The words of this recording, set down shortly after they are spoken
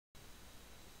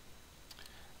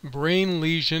Brain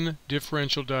lesion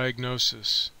differential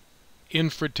diagnosis,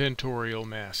 infratentorial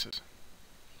masses.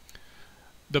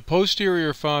 The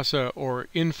posterior fossa or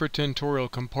infratentorial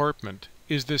compartment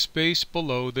is the space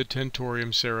below the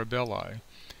tentorium cerebelli.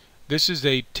 This is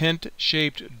a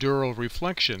tent-shaped dural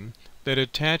reflection that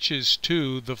attaches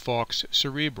to the falx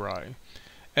cerebri.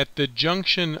 At the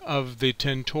junction of the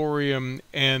tentorium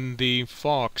and the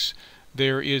falx,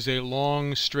 there is a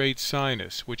long straight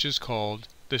sinus, which is called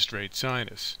the straight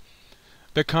sinus.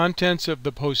 The contents of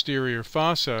the posterior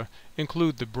fossa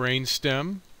include the brain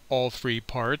stem, all three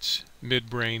parts,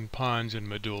 midbrain, pons, and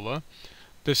medulla,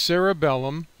 the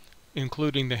cerebellum,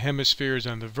 including the hemispheres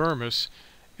and the vermis,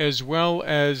 as well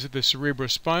as the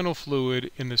cerebrospinal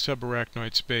fluid in the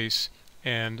subarachnoid space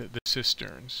and the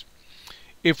cisterns.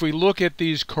 If we look at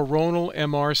these coronal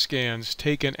MR scans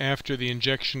taken after the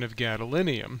injection of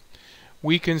gadolinium,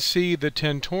 we can see the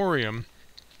tentorium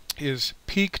is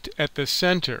peaked at the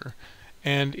center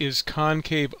and is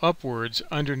concave upwards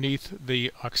underneath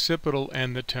the occipital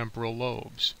and the temporal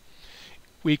lobes.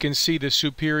 We can see the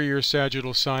superior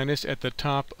sagittal sinus at the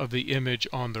top of the image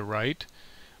on the right.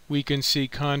 We can see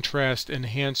contrast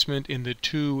enhancement in the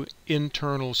two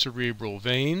internal cerebral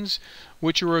veins,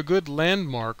 which are a good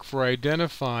landmark for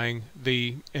identifying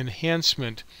the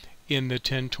enhancement in the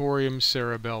tentorium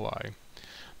cerebelli.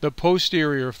 The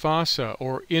posterior fossa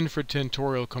or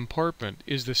infratentorial compartment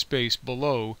is the space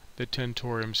below the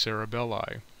tentorium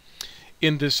cerebelli.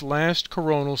 In this last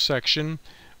coronal section,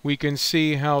 we can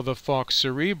see how the falx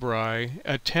cerebri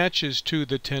attaches to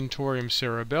the tentorium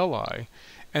cerebelli,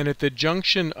 and at the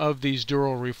junction of these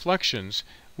dural reflections,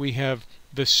 we have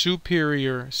the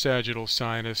superior sagittal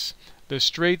sinus, the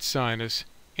straight sinus,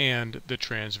 and the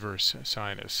transverse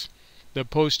sinus. The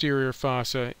posterior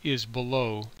fossa is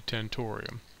below the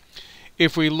tentorium.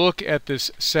 If we look at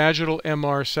this sagittal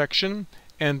MR section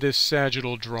and this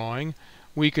sagittal drawing,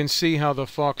 we can see how the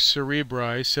falx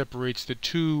cerebri separates the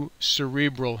two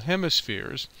cerebral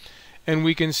hemispheres, and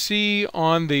we can see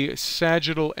on the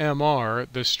sagittal MR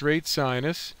the straight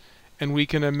sinus, and we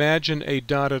can imagine a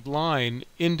dotted line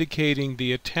indicating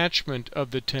the attachment of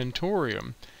the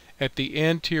tentorium at the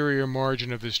anterior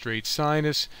margin of the straight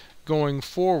sinus going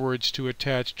forwards to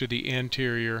attach to the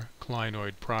anterior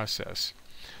clinoid process.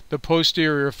 The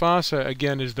posterior fossa,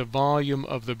 again, is the volume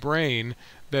of the brain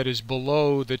that is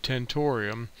below the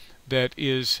tentorium, that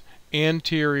is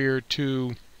anterior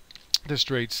to the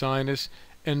straight sinus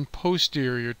and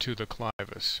posterior to the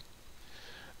clivus.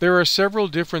 There are several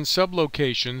different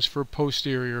sublocations for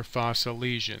posterior fossa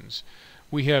lesions.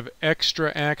 We have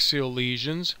extraaxial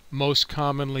lesions, most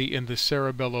commonly in the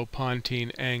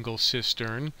cerebellopontine angle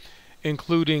cistern,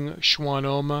 including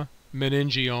schwannoma,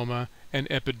 meningioma, and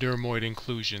epidermoid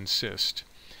inclusion cyst.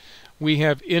 We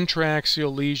have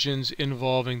intraaxial lesions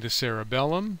involving the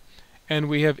cerebellum, and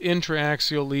we have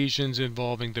intraaxial lesions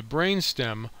involving the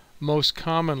brainstem, most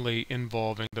commonly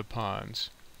involving the pons.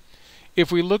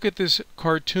 If we look at this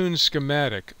cartoon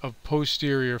schematic of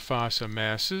posterior fossa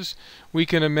masses, we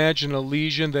can imagine a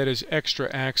lesion that is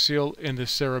extraaxial in the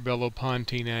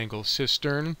cerebellopontine angle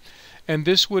cistern, and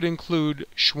this would include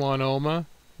schwannoma,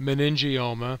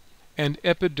 meningioma, and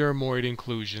epidermoid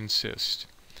inclusion cyst.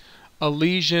 A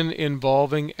lesion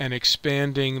involving and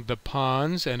expanding the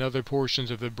pons and other portions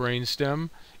of the brainstem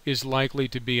is likely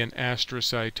to be an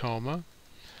astrocytoma.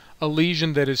 A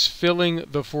lesion that is filling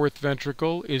the fourth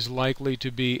ventricle is likely to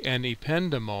be an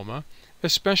ependymoma,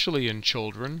 especially in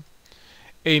children.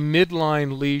 A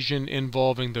midline lesion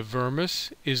involving the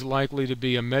vermis is likely to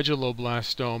be a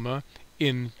medulloblastoma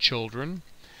in children.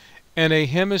 And a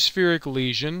hemispheric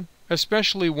lesion,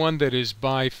 especially one that is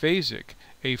biphasic,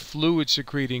 a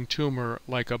fluid-secreting tumor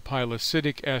like a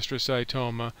pilocytic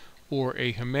astrocytoma or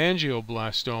a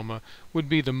hemangioblastoma, would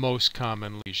be the most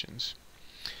common lesions.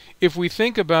 If we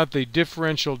think about the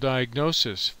differential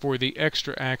diagnosis for the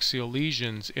extraaxial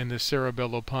lesions in the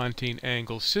cerebellopontine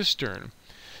angle cistern,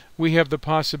 we have the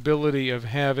possibility of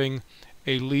having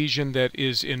a lesion that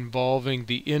is involving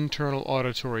the internal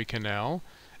auditory canal,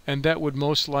 and that would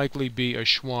most likely be a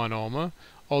schwannoma,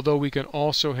 although we can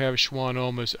also have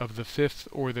schwannomas of the fifth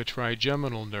or the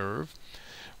trigeminal nerve.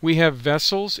 We have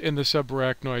vessels in the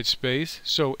subarachnoid space,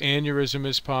 so aneurysm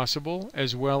is possible,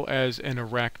 as well as an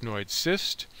arachnoid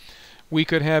cyst. We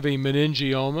could have a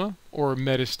meningioma or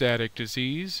metastatic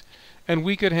disease, and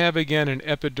we could have again an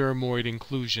epidermoid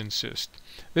inclusion cyst.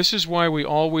 This is why we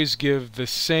always give the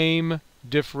same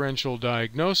differential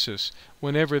diagnosis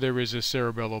whenever there is a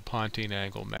cerebellopontine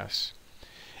angle mass.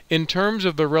 In terms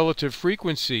of the relative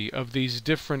frequency of these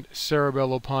different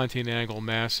cerebellopontine angle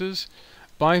masses,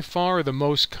 By far the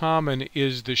most common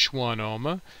is the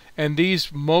schwannoma, and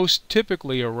these most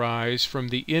typically arise from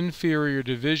the inferior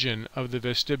division of the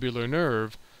vestibular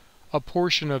nerve, a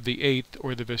portion of the eighth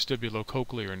or the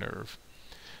vestibulocochlear nerve.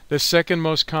 The second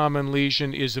most common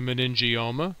lesion is a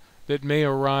meningioma that may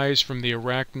arise from the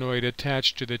arachnoid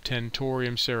attached to the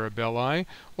tentorium cerebelli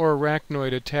or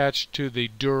arachnoid attached to the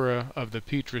dura of the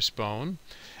petrous bone.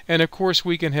 And of course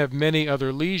we can have many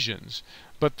other lesions,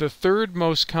 but the third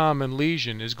most common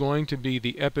lesion is going to be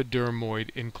the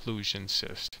epidermoid inclusion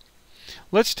cyst.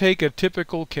 Let's take a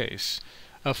typical case.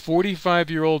 A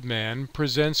 45-year-old man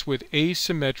presents with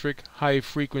asymmetric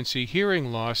high-frequency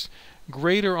hearing loss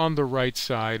greater on the right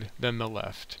side than the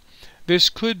left. This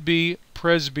could be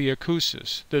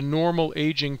presbyacusis, the normal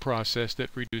aging process that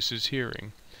reduces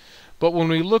hearing. But when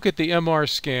we look at the MR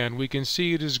scan, we can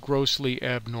see it is grossly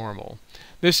abnormal.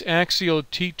 This axial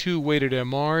T2 weighted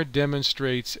MR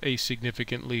demonstrates a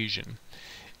significant lesion.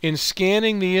 In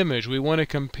scanning the image, we want to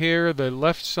compare the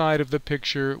left side of the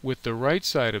picture with the right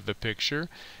side of the picture,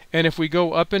 and if we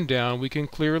go up and down, we can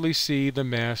clearly see the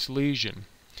mass lesion.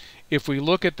 If we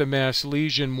look at the mass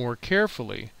lesion more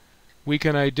carefully, we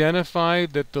can identify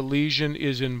that the lesion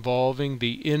is involving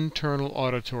the internal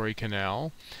auditory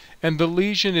canal, and the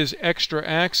lesion is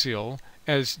extraaxial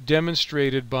as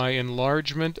demonstrated by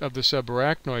enlargement of the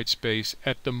subarachnoid space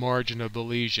at the margin of the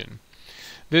lesion.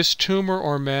 This tumor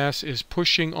or mass is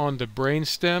pushing on the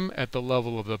brainstem at the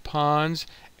level of the pons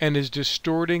and is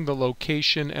distorting the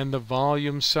location and the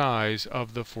volume size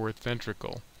of the fourth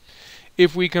ventricle.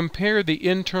 If we compare the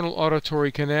internal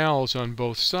auditory canals on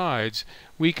both sides,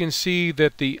 we can see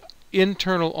that the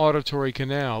internal auditory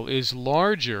canal is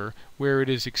larger where it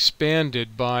is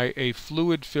expanded by a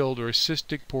fluid-filled or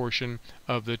cystic portion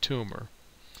of the tumor.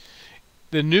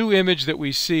 The new image that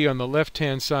we see on the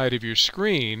left-hand side of your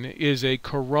screen is a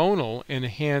coronal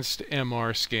enhanced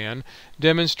MR scan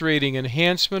demonstrating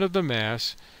enhancement of the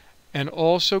mass and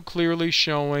also clearly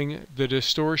showing the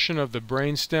distortion of the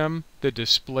brainstem, the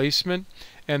displacement,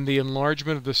 and the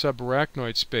enlargement of the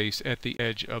subarachnoid space at the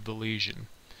edge of the lesion.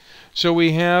 So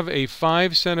we have a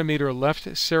 5 centimeter left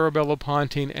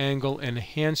cerebellopontine angle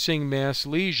enhancing mass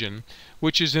lesion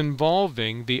which is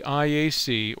involving the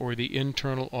IAC or the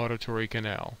internal auditory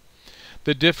canal.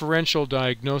 The differential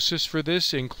diagnosis for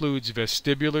this includes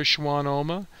vestibular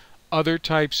schwannoma, other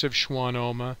types of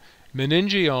schwannoma,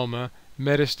 meningioma,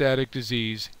 metastatic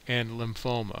disease, and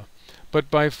lymphoma. But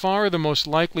by far the most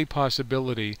likely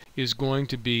possibility is going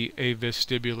to be a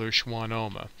vestibular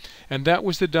schwannoma. And that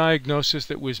was the diagnosis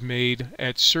that was made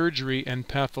at surgery and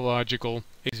pathological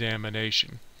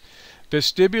examination.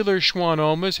 Vestibular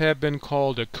schwannomas have been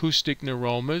called acoustic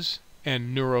neuromas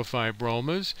and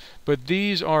neurofibromas, but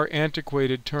these are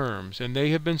antiquated terms, and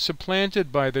they have been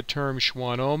supplanted by the term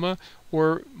schwannoma,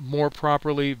 or more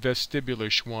properly vestibular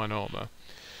schwannoma.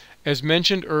 As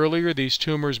mentioned earlier, these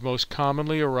tumors most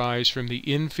commonly arise from the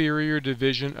inferior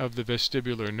division of the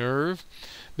vestibular nerve.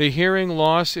 The hearing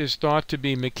loss is thought to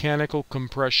be mechanical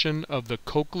compression of the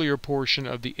cochlear portion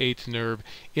of the eighth nerve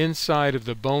inside of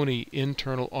the bony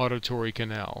internal auditory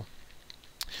canal.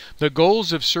 The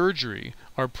goals of surgery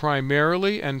are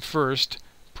primarily and first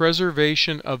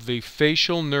preservation of the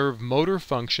facial nerve motor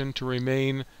function to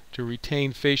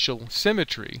retain facial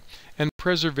symmetry and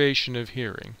preservation of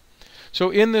hearing. So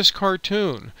in this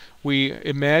cartoon, we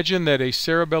imagine that a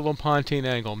cerebellopontine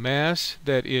angle mass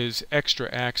that is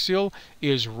extraaxial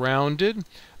is rounded,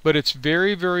 but it's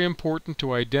very, very important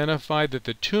to identify that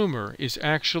the tumor is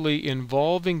actually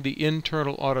involving the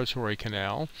internal auditory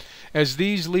canal, as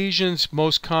these lesions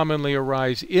most commonly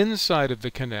arise inside of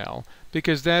the canal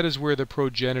because that is where the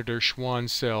progenitor Schwann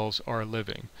cells are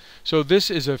living. So this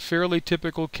is a fairly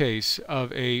typical case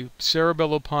of a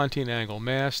cerebellopontine angle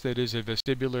mass that is a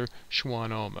vestibular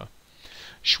schwannoma.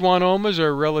 Schwannomas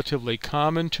are relatively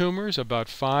common tumors, about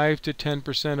 5 to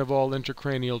 10% of all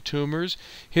intracranial tumors,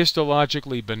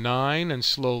 histologically benign and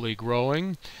slowly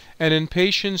growing. And in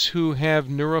patients who have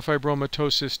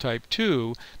neurofibromatosis type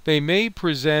 2, they may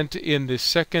present in the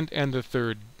second and the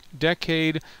third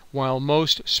decade, while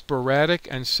most sporadic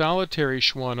and solitary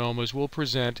schwannomas will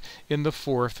present in the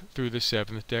fourth through the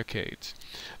seventh decades.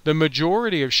 The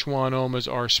majority of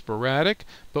schwannomas are sporadic,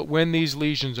 but when these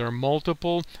lesions are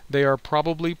multiple, they are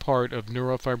probably part of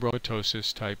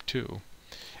neurofibromatosis type 2.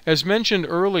 As mentioned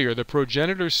earlier, the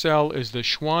progenitor cell is the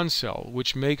Schwann cell,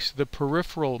 which makes the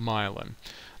peripheral myelin.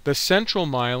 The central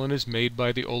myelin is made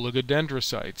by the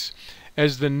oligodendrocytes.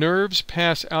 As the nerves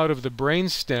pass out of the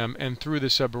brainstem and through the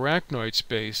subarachnoid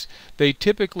space, they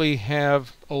typically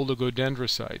have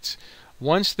oligodendrocytes.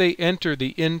 Once they enter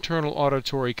the internal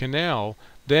auditory canal,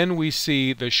 then we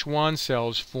see the Schwann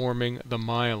cells forming the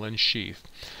myelin sheath.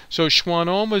 So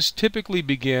schwannomas typically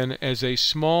begin as a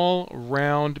small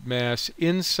round mass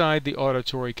inside the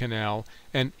auditory canal,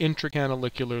 an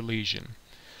intracanalicular lesion.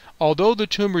 Although the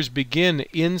tumors begin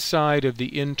inside of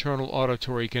the internal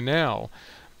auditory canal,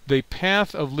 the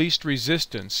path of least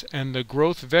resistance and the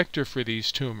growth vector for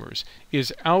these tumors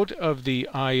is out of the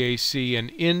IAC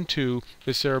and into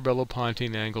the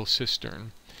cerebellopontine angle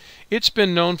cistern. It's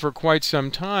been known for quite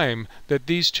some time that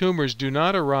these tumors do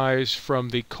not arise from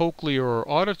the cochlear or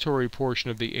auditory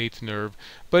portion of the eighth nerve,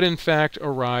 but in fact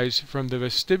arise from the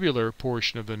vestibular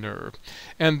portion of the nerve.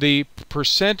 And the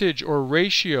percentage or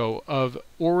ratio of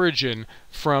origin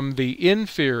from the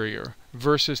inferior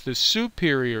versus the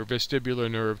superior vestibular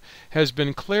nerve has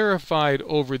been clarified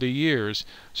over the years,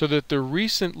 so that the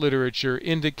recent literature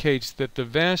indicates that the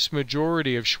vast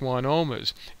majority of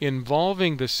schwannomas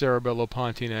involving the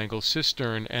cerebellopontine angle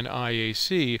cistern and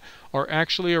IAC are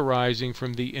actually arising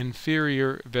from the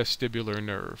inferior vestibular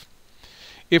nerve.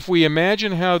 If we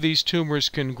imagine how these tumors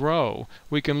can grow,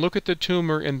 we can look at the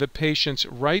tumor in the patient's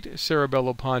right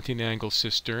cerebellopontine angle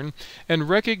cistern and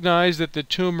recognize that the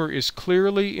tumor is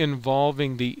clearly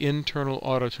involving the internal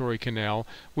auditory canal,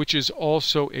 which is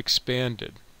also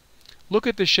expanded. Look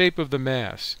at the shape of the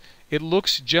mass. It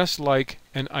looks just like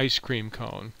an ice cream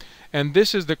cone. And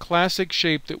this is the classic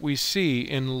shape that we see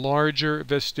in larger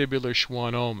vestibular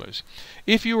schwannomas.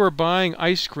 If you are buying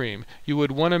ice cream, you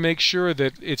would want to make sure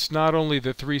that it's not only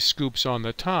the 3 scoops on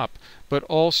the top, but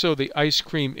also the ice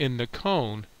cream in the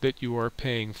cone that you are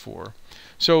paying for.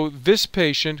 So this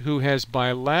patient, who has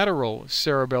bilateral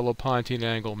cerebellopontine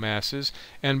angle masses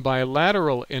and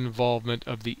bilateral involvement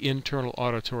of the internal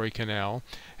auditory canal,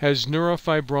 has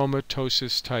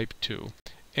neurofibromatosis type 2,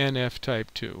 NF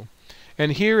type 2.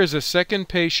 And here is a second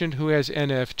patient who has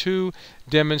NF2,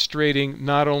 demonstrating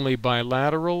not only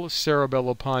bilateral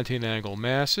cerebellopontine angle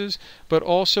masses, but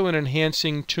also an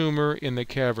enhancing tumor in the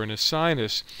cavernous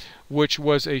sinus, which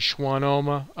was a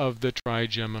schwannoma of the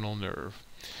trigeminal nerve.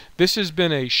 This has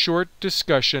been a short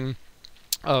discussion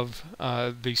of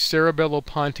the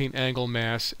cerebellopontine angle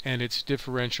mass and its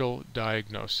differential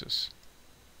diagnosis.